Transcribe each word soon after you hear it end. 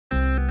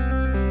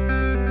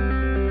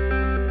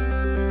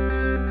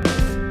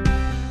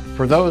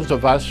For those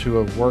of us who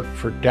have worked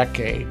for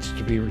decades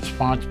to be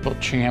responsible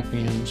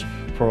champions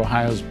for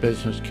Ohio's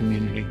business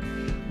community,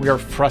 we are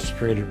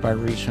frustrated by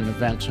recent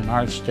events in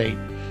our state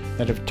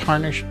that have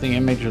tarnished the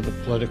image of the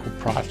political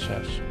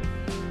process.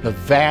 The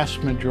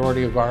vast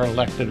majority of our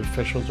elected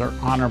officials are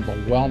honorable,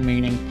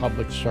 well-meaning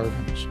public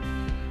servants.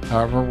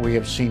 However, we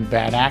have seen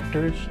bad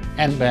actors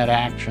and bad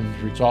actions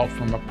result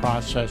from a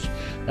process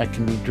that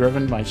can be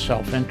driven by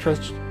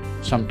self-interest,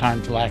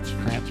 sometimes lacks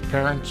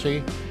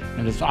transparency,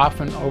 and is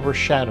often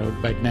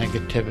overshadowed by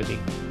negativity.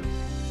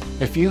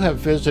 If you have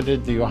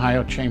visited the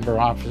Ohio Chamber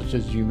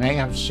offices, you may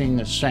have seen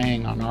the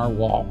saying on our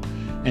wall,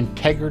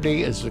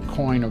 "Integrity is the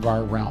coin of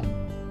our realm."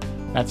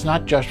 That's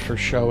not just for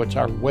show, it's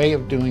our way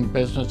of doing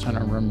business and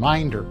a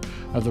reminder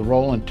of the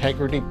role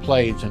integrity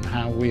plays in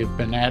how we have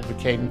been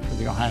advocating for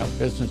the Ohio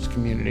business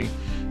community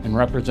and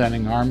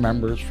representing our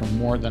members for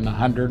more than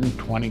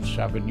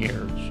 127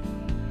 years.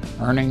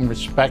 Earning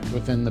respect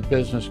within the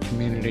business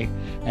community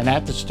and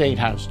at the State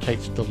House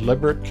takes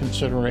deliberate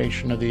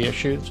consideration of the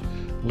issues,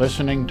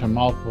 listening to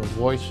multiple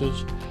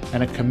voices,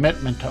 and a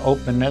commitment to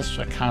openness,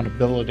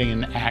 accountability,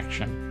 and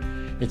action.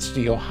 It's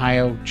the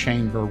Ohio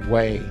Chamber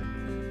way.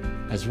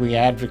 As we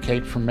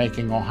advocate for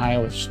making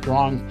Ohio a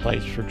strong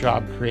place for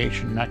job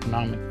creation and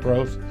economic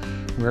growth,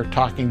 we are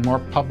talking more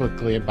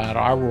publicly about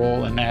our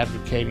role in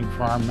advocating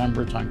for our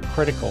members on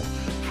critical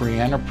free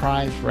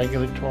enterprise,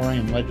 regulatory,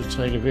 and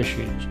legislative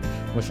issues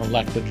with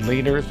elected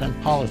leaders and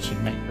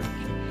policymakers,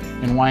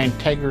 and why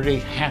integrity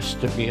has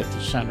to be at the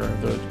center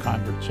of those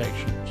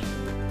conversations.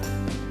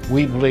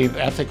 We believe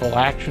ethical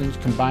actions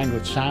combined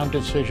with sound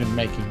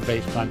decision-making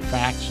based on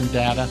facts and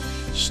data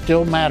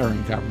still matter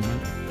in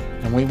government,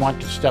 and we want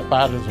to step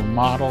out as a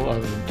model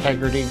of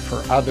integrity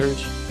for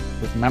others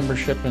with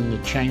membership in the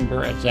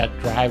Chamber as that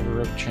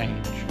driver of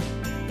change.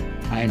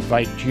 I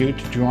invite you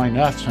to join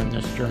us on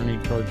this journey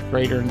towards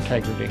greater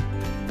integrity.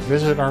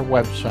 Visit our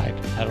website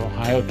at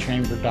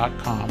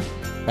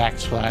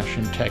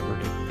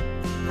ohiochamber.com/integrity.